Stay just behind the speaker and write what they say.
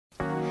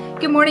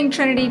Good morning,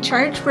 Trinity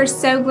Church. We're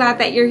so glad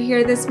that you're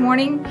here this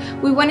morning.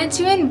 We wanted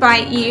to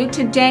invite you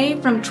today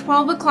from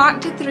 12 o'clock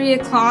to 3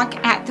 o'clock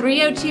at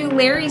 302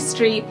 Larry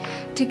Street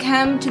to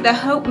come to the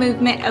Hope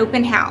Movement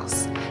Open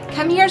House.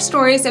 Come hear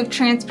stories of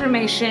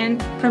transformation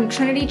from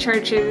Trinity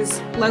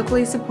Church's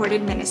locally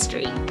supported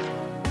ministry.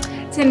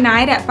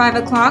 Tonight at 5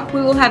 o'clock,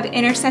 we will have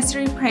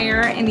intercessory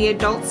prayer in the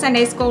Adult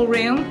Sunday School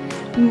room.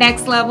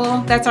 Next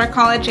Level, that's our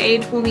college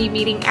age, will be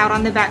meeting out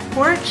on the back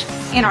porch.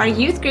 And our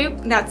youth group,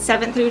 that's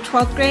 7th through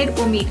 12th grade,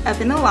 will meet up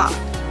in the loft.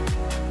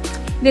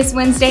 This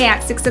Wednesday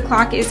at 6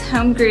 o'clock is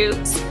home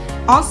groups.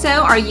 Also,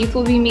 our youth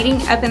will be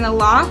meeting up in the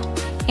loft.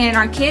 And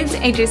our kids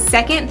ages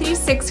 2nd through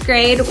 6th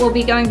grade will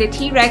be going to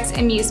T-Rex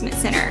Amusement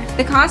Center.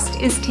 The cost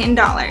is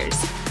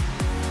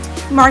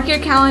 $10. Mark your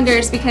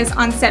calendars because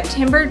on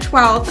September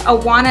 12th,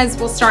 Awanas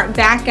will start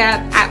back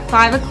up at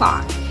 5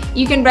 o'clock.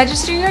 You can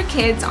register your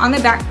kids on the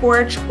back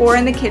porch or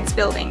in the kids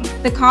building.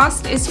 The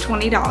cost is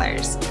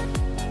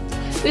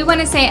 $20. We want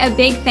to say a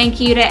big thank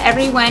you to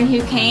everyone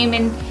who came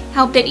and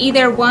helped at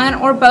either one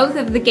or both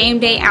of the game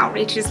day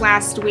outreaches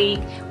last week.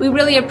 We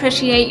really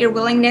appreciate your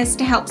willingness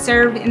to help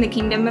serve in the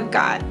kingdom of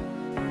God.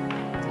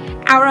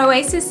 Our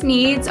Oasis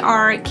needs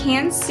are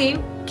canned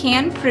soup,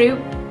 canned fruit,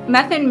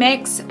 muffin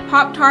mix,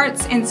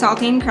 Pop-Tarts, and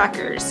saltine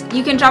crackers.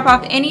 You can drop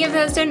off any of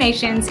those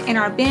donations in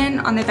our bin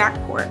on the back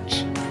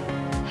porch.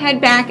 Head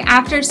back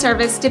after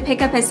service to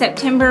pick up a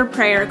September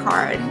prayer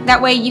card.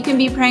 That way you can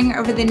be praying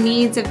over the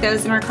needs of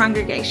those in our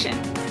congregation.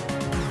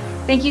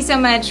 Thank you so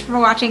much for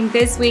watching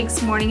this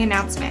week's morning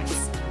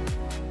announcements.